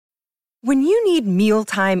When you need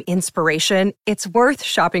mealtime inspiration, it's worth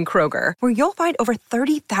shopping Kroger, where you'll find over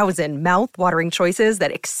 30,000 mouth-watering choices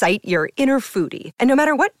that excite your inner foodie. And no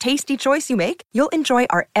matter what tasty choice you make, you'll enjoy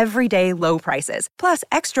our everyday low prices, plus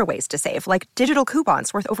extra ways to save, like digital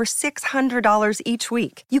coupons worth over $600 each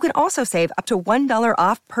week. You can also save up to $1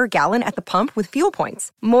 off per gallon at the pump with fuel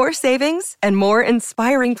points. More savings and more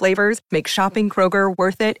inspiring flavors make shopping Kroger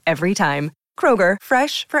worth it every time. Kroger,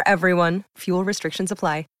 fresh for everyone. Fuel restrictions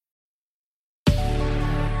apply.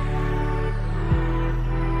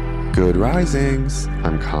 Good Risings.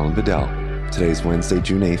 I'm Colin Bedell. Today's Wednesday,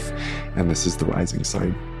 June 8th, and this is the Rising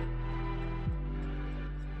Sign.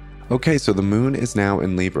 Okay, so the moon is now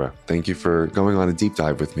in Libra. Thank you for going on a deep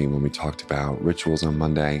dive with me when we talked about rituals on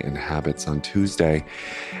Monday and habits on Tuesday.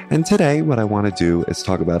 And today, what I want to do is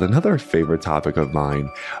talk about another favorite topic of mine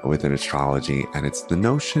within astrology, and it's the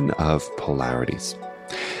notion of polarities.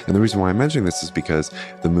 And the reason why I'm mentioning this is because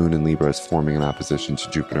the moon in Libra is forming an opposition to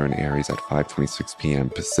Jupiter in Aries at 5:26 p.m.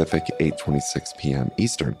 Pacific, 8:26 p.m.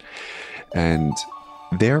 Eastern. And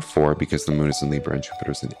therefore, because the moon is in Libra and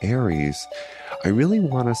Jupiter is in Aries, I really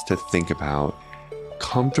want us to think about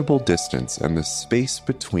comfortable distance and the space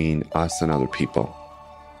between us and other people.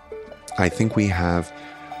 I think we have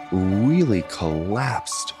really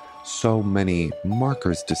collapsed so many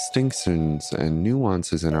markers, distinctions, and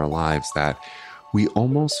nuances in our lives that we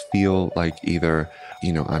almost feel like either,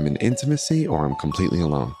 I'm in intimacy or I'm completely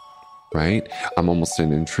alone, right? I'm almost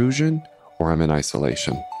in intrusion or I'm in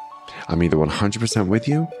isolation. I'm either 100% with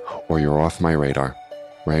you or you're off my radar,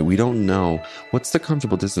 right? We don't know what's the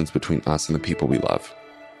comfortable distance between us and the people we love.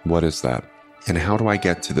 What is that? And how do I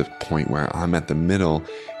get to the point where I'm at the middle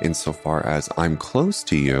insofar as I'm close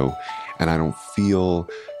to you and I don't feel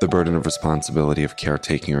the burden of responsibility of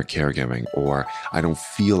caretaking or caregiving, or I don't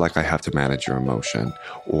feel like I have to manage your emotion,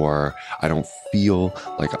 or I don't feel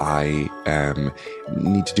like I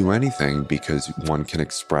need to do anything because one can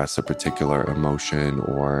express a particular emotion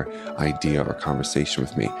or idea or conversation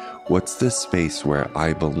with me. What's the space where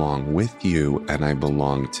I belong with you and I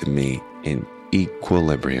belong to me in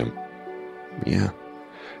equilibrium? Yeah,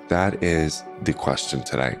 that is the question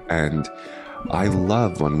today. And I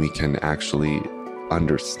love when we can actually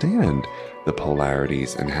understand the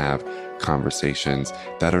polarities and have conversations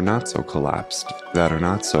that are not so collapsed, that are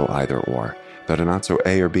not so either or, that are not so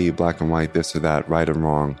A or B, black and white, this or that, right and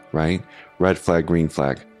wrong, right? Red flag, green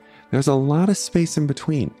flag. There's a lot of space in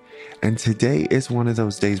between. And today is one of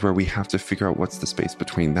those days where we have to figure out what's the space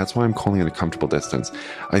between. That's why I'm calling it a comfortable distance.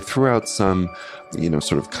 I threw out some,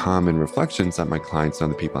 sort of common reflections that my clients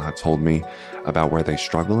and other people have told me about where they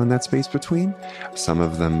struggle in that space between. Some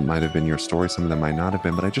of them might have been your story, some of them might not have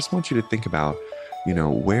been, but I just want you to think about,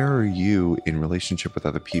 where are you in relationship with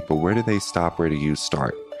other people? Where do they stop? Where do you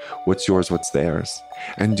start? What's yours? What's theirs?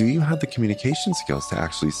 And do you have the communication skills to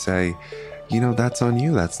actually say, that's on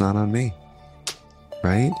you, that's not on me?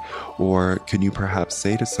 Right? Or can you perhaps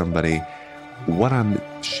say to somebody, what I'm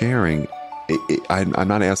sharing, I'm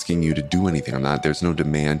not asking you to do anything. There's no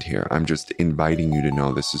demand here. I'm just inviting you to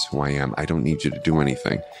know this is who I am. I don't need you to do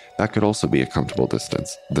anything. That could also be a comfortable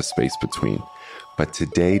distance, the space between. But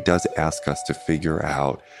today does ask us to figure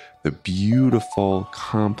out the beautiful,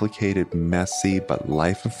 complicated, messy, but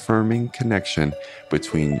life-affirming connection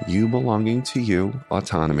between you belonging to you,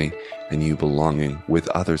 autonomy, and you belonging with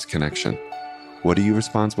others, connection. What are you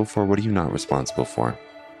responsible for? What are you not responsible for?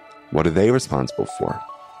 What are they responsible for?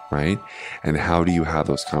 Right? And how do you have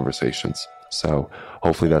those conversations? So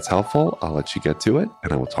hopefully that's helpful. I'll let you get to it,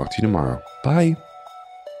 and I will talk to you tomorrow. Bye.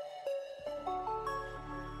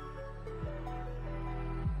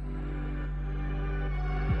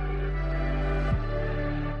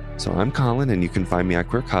 So I'm Colin, and you can find me at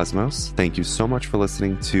Queer Cosmos. Thank you so much for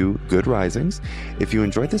listening to Good Risings. If you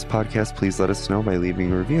enjoyed this podcast, please let us know by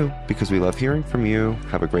leaving a review, because we love hearing from you.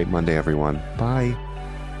 Have a great Monday, everyone. Bye.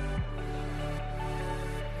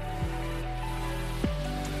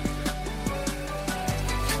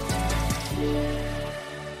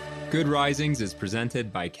 Good Risings is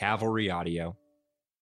presented by Cavalry Audio.